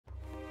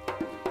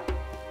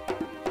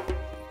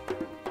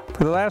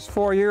For the last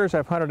 4 years,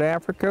 I've hunted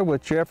Africa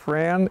with Jeff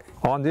Rann.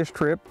 On this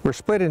trip, we're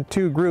split in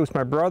two groups.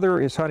 My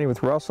brother is hunting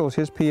with Russell,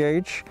 his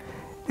PH,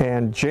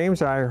 and James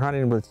and I are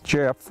hunting with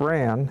Jeff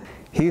Rann.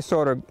 He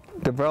sort of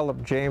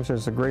developed James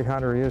as the great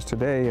hunter he is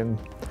today, and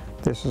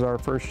this is our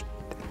first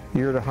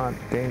year to hunt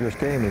dangerous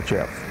game with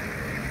Jeff.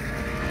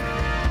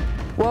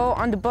 Well,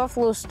 on the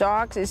buffalo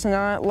stalks, it's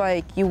not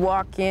like you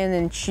walk in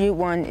and shoot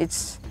one.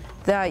 It's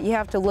that you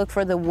have to look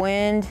for the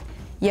wind,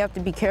 you have to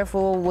be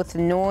careful with the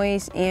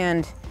noise,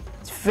 and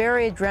it's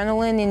very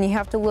adrenaline, and you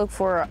have to look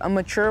for a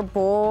mature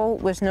bull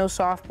with no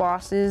soft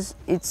bosses.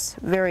 It's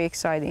very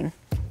exciting.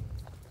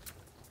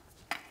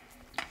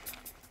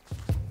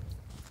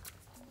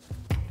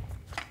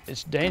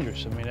 It's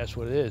dangerous. I mean, that's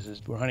what it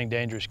is. We're hunting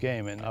dangerous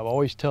game, and I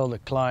always tell the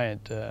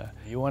client,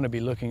 you want to be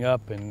looking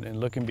up and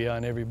looking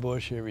beyond every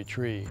bush, every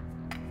tree.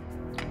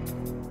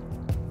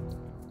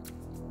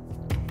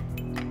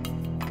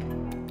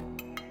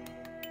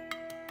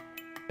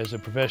 As a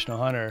professional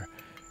hunter,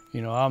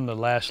 you know, I'm the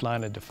last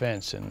line of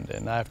defense,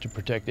 and I have to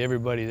protect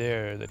everybody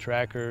there, the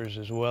trackers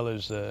as well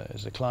as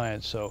the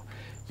clients. So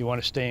you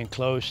want to stay in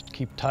close,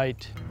 keep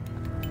tight.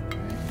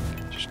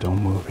 Just don't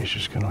move. He's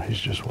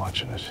just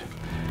watching us.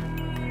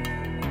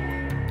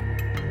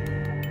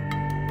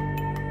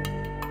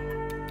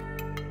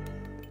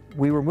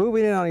 We were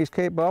moving in on these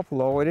Cape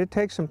Buffalo, and it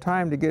takes some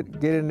time to get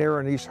in there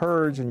in these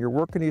herds, and you're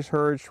working these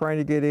herds, trying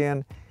to get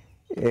in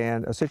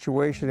and a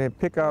situation and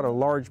pick out a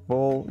large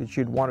bull that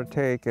you'd want to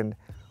take, and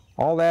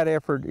all that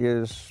effort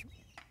is,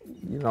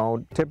 you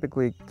know,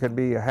 typically could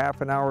be a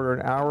half an hour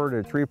to an hour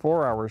to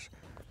 3-4 hours.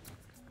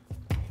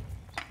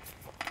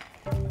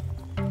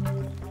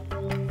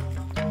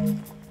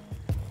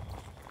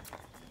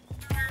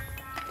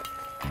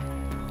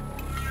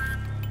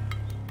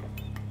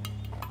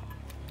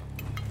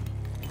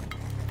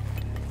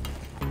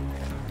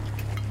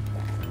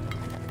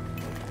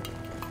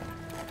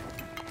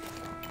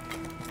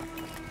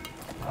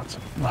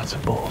 Lots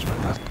of bulls, but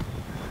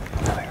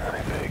nothing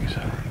really big,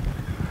 so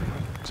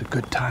it's a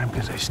good time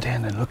because they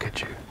stand and look at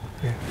you.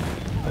 Yeah.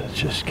 But it's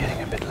just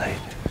getting a bit late.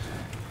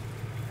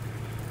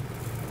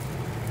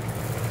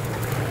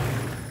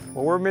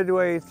 Well, we're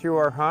midway through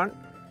our hunt.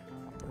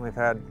 We've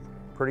had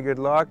pretty good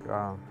luck.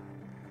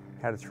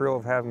 Had a thrill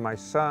of having my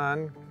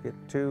son get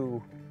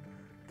 2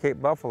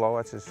 Cape Buffalo.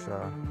 That's his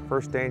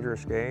first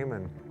dangerous game,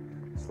 and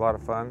it's a lot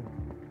of fun.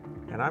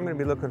 And I'm going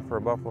to be looking for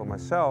a buffalo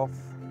myself.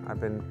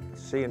 I've been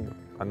seeing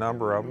a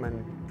number of them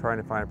and trying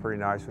to find a pretty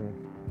nice one,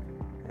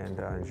 and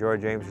enjoy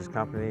James's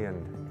company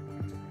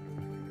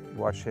and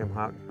watch him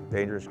hunt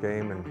dangerous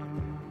game. And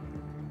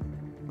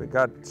we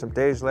got some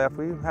days left.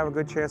 We have a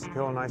good chance to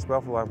kill a nice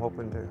buffalo. I'm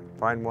hoping to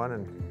find one,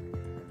 and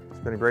it's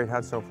been a great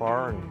hunt so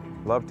far,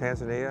 and love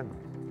Tanzania.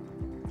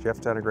 Jeff's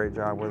done a great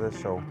job with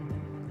us, so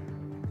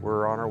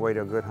we're on our way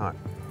to a good hunt.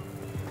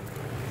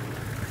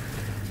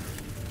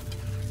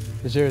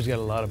 This area's got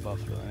a lot of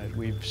buffalo in it.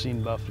 We've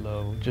seen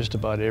buffalo just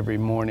about every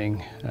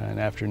morning and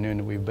afternoon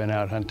that we've been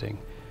out hunting.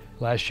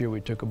 Last year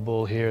we took a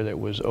bull here that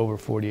was over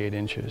 48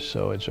 inches,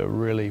 so it's a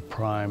really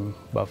prime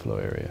buffalo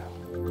area.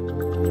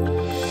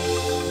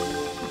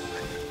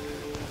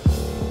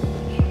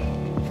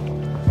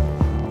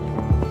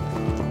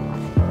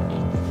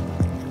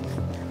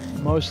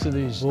 Most of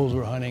these bulls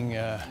we're hunting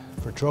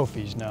for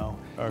trophies now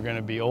are going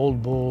to be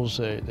old bulls.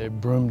 They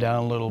broom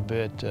down a little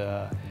bit.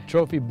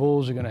 Trophy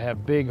bulls are going to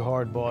have big,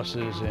 hard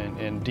bosses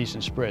and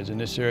decent spreads. In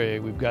this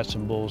area, we've got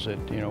some bulls that,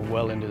 you know,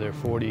 well into their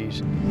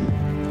 40s.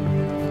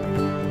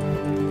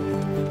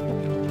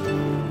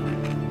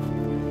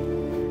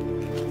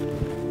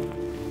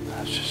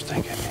 I was just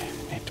thinking,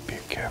 you need to be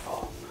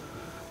careful.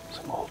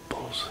 Some old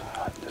bulls,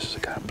 this is the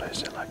kind of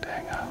place they like to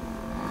hang out.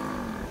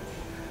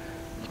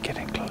 You get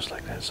in close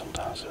like that,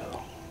 sometimes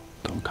they'll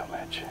come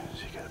at you,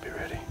 so you gotta be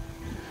ready.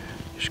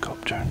 Your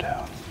scope turned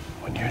down.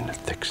 When you're in the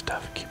thick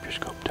stuff, keep your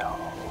scope down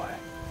all the way.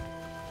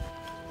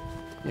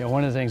 You know,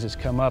 one of the things that's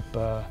come up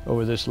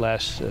over this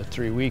last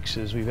 3 weeks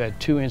is we've had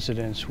 2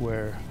 incidents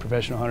where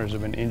professional hunters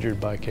have been injured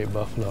by Cape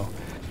buffalo.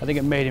 I think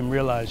it made him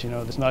realize, you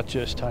know, it's not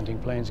just hunting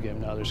plains game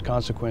now. There's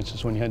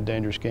consequences when you hunt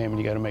dangerous game, and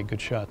you got to make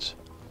good shots.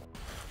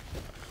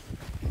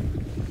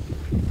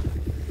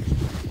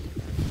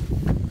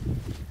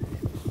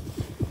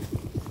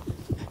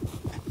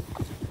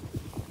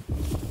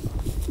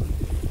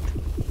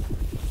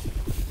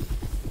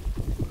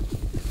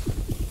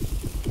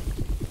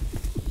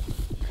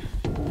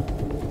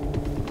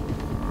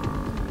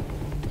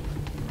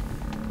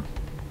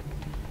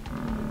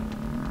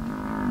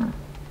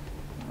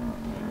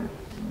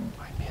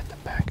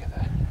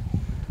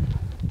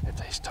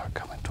 Start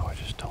coming towards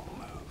us, don't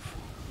move.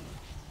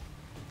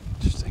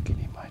 Just thinking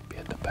he might be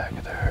at the back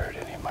of the herd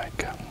and he might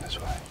come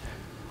this way.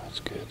 That's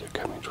good, they're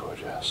coming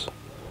towards us.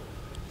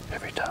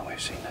 Every time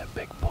we've seen that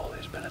big bull,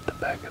 he's been at the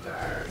back of the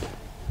herd.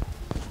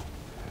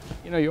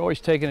 You know, you're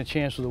always taking a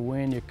chance with the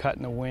wind, you're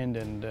cutting the wind,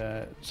 and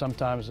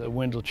sometimes the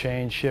wind will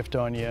change, shift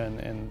on you,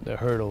 and the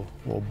herd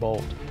will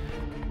bolt.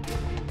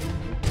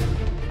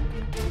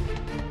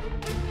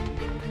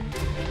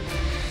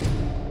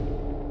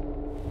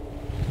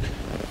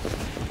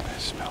 They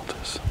smelled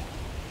us.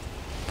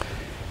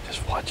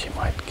 Watch, he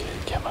might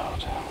come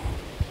out.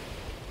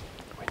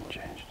 Wind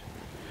changed.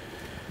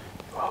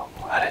 Well,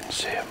 I didn't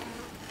see him,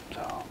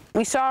 so.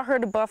 We saw a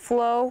herd of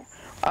buffalo.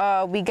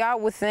 We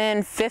got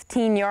within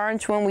 15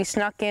 yards when we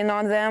snuck in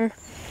on them,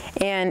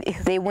 and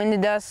they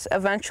winded us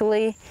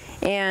eventually,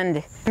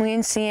 and we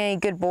didn't see any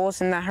good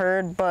bulls in the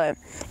herd, but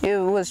it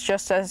was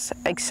just as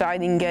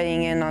exciting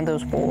getting in on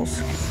those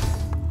bulls.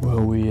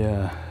 Well, we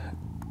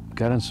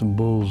got in some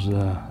bulls,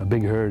 a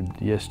big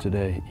herd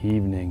yesterday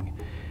evening,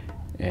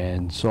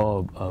 and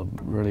saw a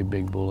really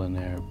big bull in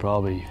there,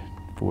 probably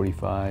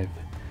 45,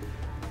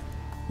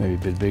 maybe a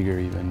bit bigger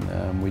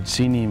even. We'd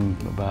seen him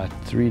about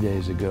 3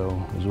 days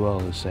ago as well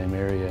in the same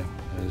area.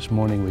 This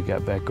morning we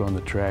got back on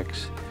the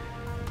tracks,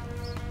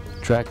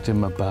 tracked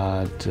him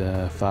about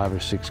 5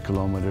 or 6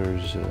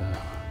 kilometers,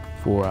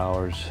 4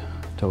 hours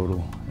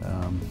total.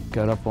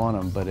 Got up on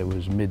him, but it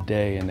was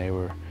midday and they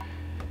were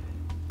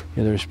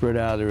spread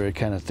out. They were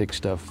kind of thick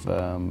stuff,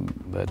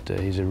 but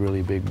he's a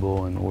really big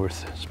bull and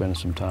worth spending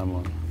some time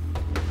on.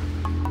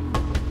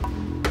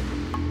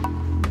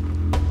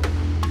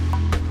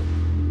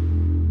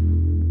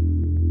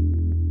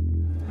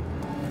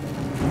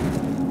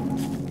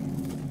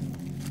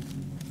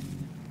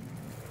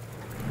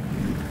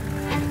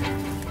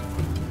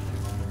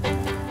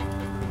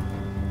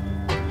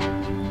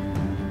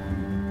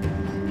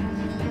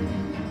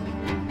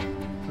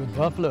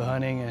 Buffalo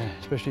hunting,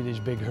 especially these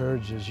big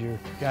herds, is you're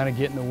kind of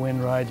getting the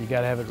wind right. You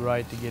got to have it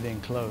right to get in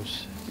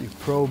close. You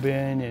probe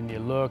in and you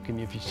look,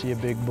 and if you see a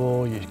big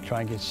bull, you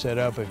try and get set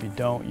up. If you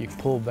don't, you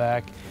pull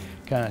back,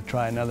 kind of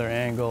try another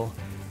angle,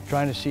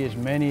 trying to see as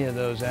many of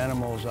those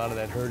animals out of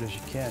that herd as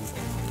you can.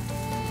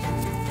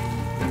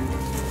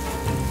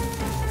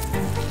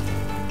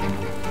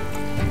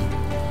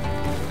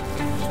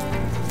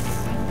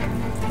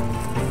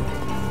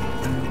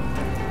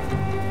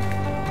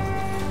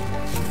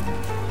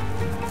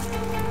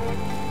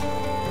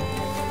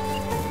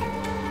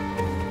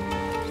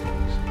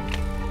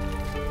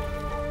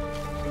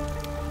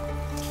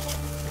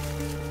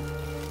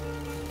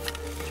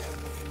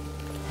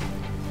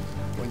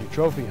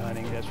 Trophy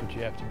hunting, that's what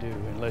you have to do,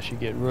 unless you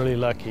get really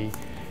lucky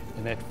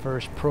and that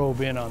first probe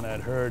in on that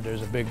herd,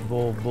 there's a big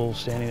bull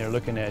standing there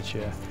looking at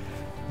you,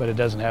 but it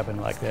doesn't happen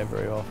like that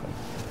very often.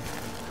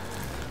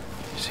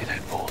 You see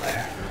that bull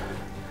there?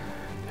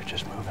 They're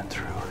just moving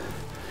through.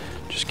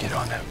 Just get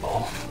on that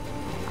bull.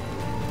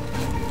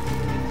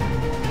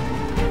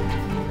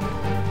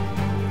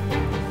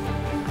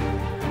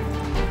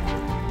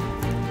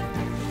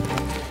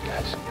 Okay,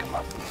 guys, come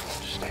up.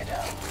 Just stay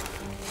down.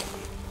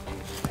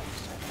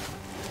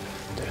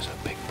 There's a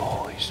big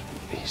bull. He's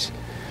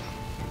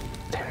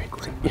there.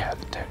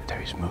 There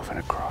he's moving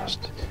across.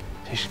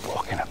 He's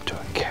walking up to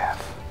a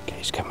calf. Okay,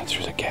 he's coming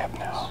through the gap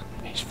now.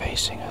 He's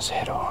facing us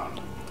head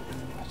on.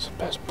 That's the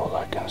best bull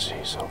I can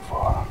see so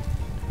far.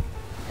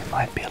 It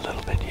might be a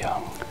little bit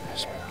young.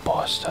 His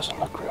boss doesn't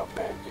look real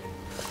big.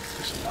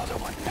 There's another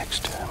one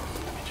next to him.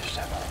 Let me just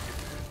have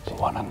a. The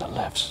one on the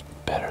left's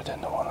better than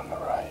the one on the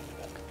right.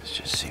 Let's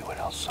just see what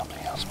else.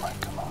 Something else might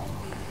come on.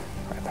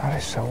 I thought I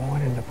saw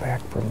one in the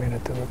back for a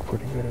minute that looked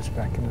pretty good. It's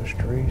back in those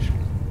trees.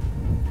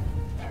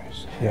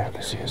 There's Yeah,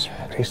 I see his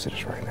face at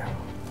us right now.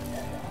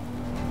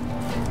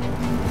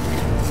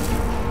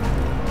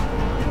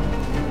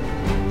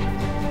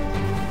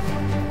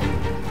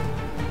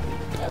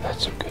 Yeah,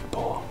 that's a good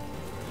bull.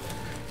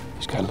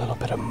 He's got a little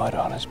bit of mud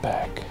on his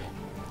back,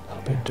 a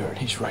little bit of dirt.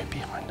 He's right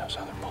behind those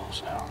other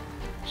bulls now.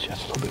 He's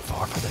just a little bit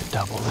far for that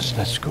double.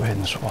 Let's go ahead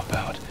and swap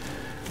out.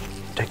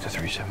 Take the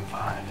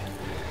 375.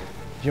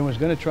 Jim was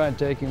going to try and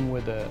take him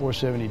with a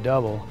 470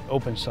 double,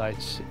 open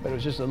sights, but it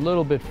was just a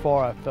little bit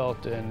far, I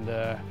felt, and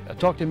I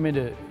talked him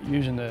into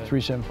using the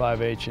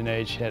 375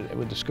 H&H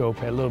with the scope,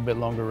 had a little bit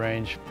longer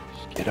range.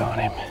 Just get on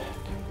him.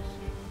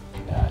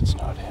 No, it's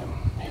not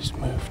him. He's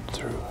moved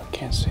through. I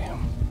can't see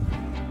him.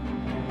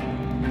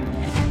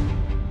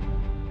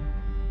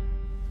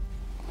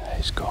 No,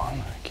 he's gone.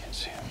 I can't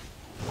see him.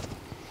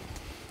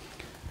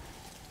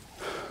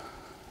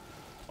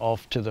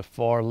 Off to the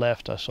far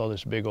left, I saw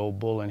this big old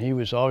bull, and he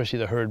was obviously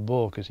the herd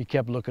bull because he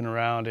kept looking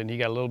around and he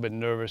got a little bit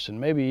nervous and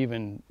maybe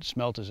even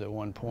smelt us at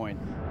one point.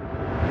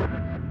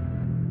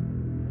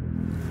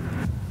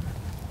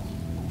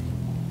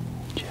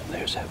 Jim,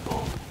 there's that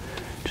bull.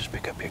 Just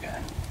pick up your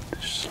gun,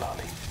 just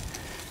slowly.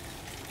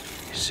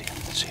 You see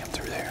him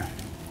through there.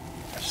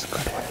 That's the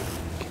good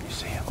one. Can you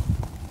see him?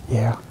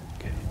 Yeah.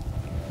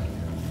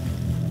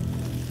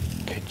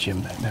 Okay,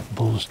 Jim, that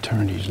bull's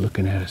turned. He's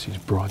looking at us. He's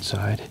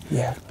broadside.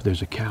 Yeah. But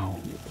there's a cow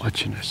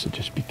watching us, so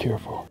just be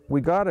careful.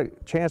 We got a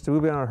chance to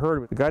move in on a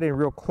herd. We got in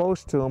real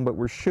close to him, but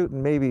we're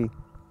shooting maybe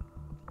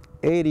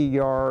 80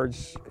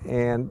 yards,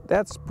 and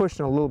that's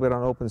pushing a little bit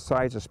on open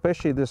sights,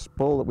 especially this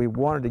bull that we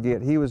wanted to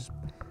get. He was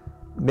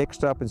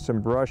mixed up in some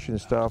brush and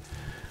stuff.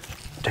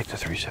 Take the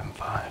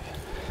 375.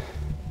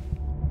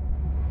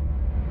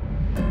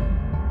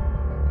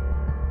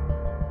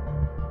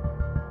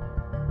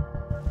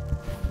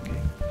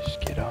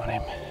 Just get on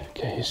him.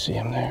 Okay, you see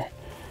him there?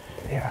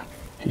 Yeah.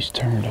 He's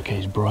turned. Okay,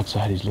 he's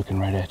broadside. He's looking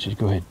right at you.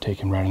 Go ahead, take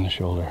him right on the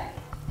shoulder.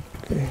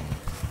 Okay.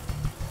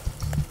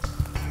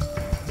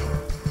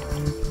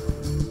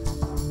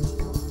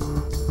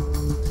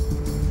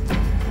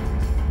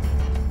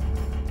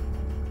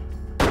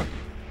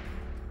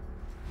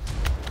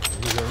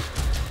 goes.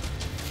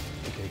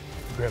 Okay,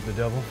 grab the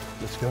double.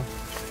 Let's go.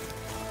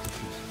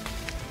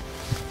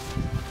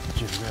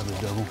 Just grab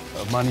the double.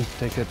 Money,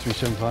 take that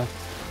 375.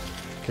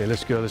 Okay,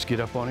 let's go. Let's get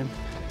up on him.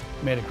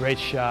 Made a great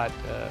shot,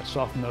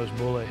 soft nose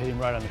bullet, hit him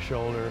right on the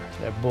shoulder.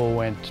 That bull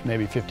went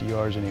maybe 50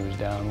 yards and he was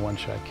down, one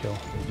shot kill.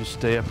 Just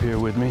stay up here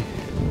with me.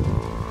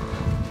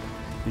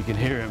 You can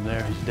hear him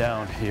there, he's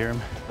down, hear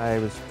him? I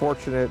was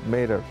fortunate,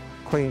 made a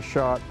clean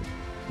shot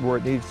where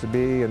it needs to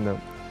be, and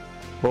the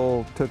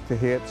bull took the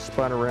hit,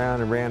 spun around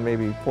and ran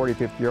maybe 40,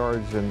 50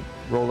 yards and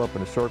rolled up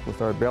in a circle,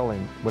 started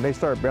bellowing. When they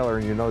start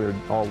bellowing, you know they're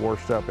all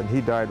washed up, and he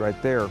died right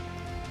there.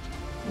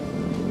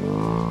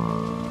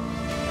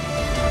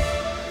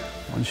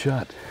 One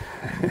shot.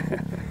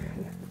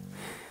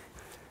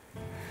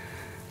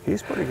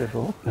 He's a pretty good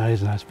bull. No,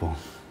 he's a nice bull.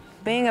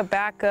 Being a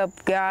backup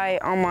guy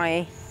on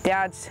my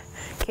dad's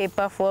Cape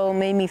Buffalo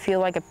made me feel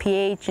like a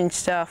PH and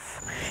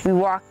stuff. We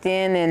walked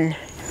in and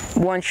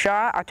one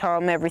shot, I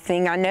told him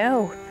everything I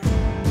know.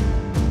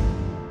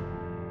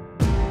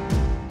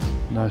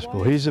 Nice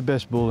bull. He's the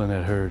best bull in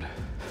that herd.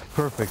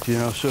 Perfect, you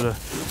know, sort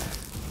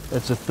of,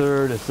 that's a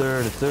third, a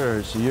third, a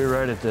third. So you're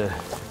right at the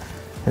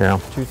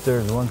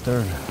 2/3,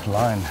 1/3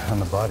 line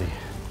on the body.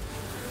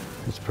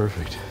 It's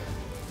perfect.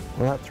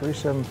 Well, that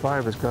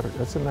 375 has got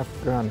that's enough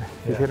gun.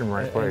 You hit him the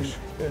right place.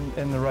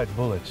 And the right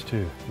bullets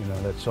too. You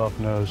know, that soft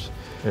nose,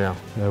 Yeah.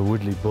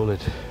 Woodley bullet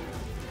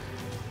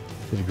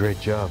did a great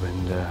job.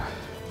 And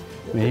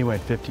I mean, he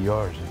went 50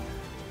 yards.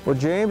 Well,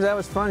 James, that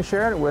was fun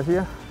sharing it with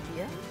you.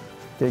 Yeah.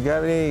 Do you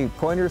got any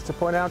pointers to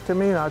point out to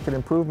me and I could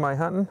improve my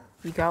hunting?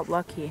 You got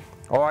lucky.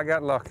 Oh, I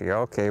got lucky.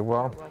 Okay,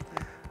 well,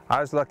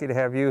 I was lucky to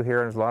have you here,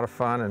 and it was a lot of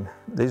fun. And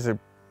these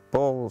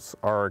bulls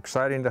are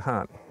exciting to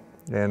hunt,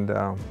 and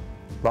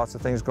lots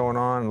of things going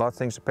on, lots of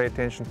things to pay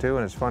attention to,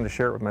 and it's fun to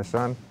share it with my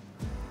son.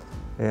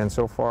 And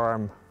so far,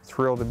 I'm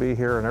thrilled to be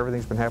here, and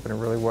everything's been happening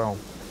really well.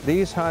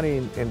 These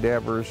hunting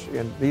endeavors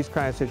in these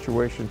kind of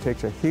situations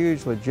takes a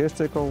huge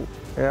logistical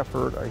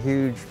effort, a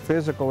huge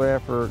physical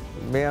effort,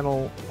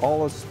 mental.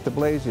 All us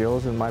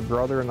DeBlasios, and my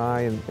brother and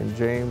I and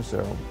James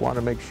want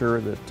to make sure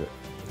that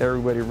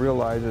everybody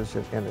realizes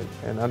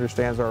and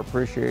understands our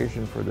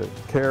appreciation for the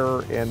care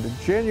and the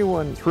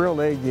genuine thrill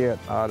they get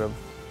out of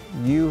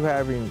you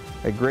having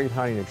a great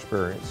hunting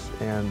experience.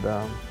 And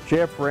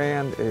Jeff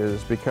Rann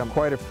has become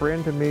quite a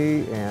friend to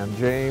me and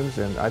James,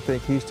 and I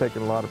think he's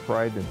taken a lot of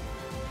pride in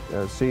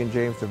seeing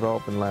James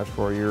develop in the last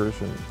 4 years,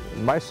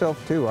 and myself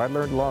too. I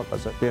learned a lot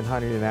as I've been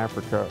hunting in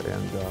Africa,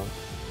 and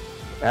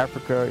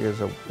Africa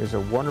is a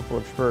wonderful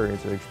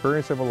experience, an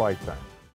experience of a lifetime.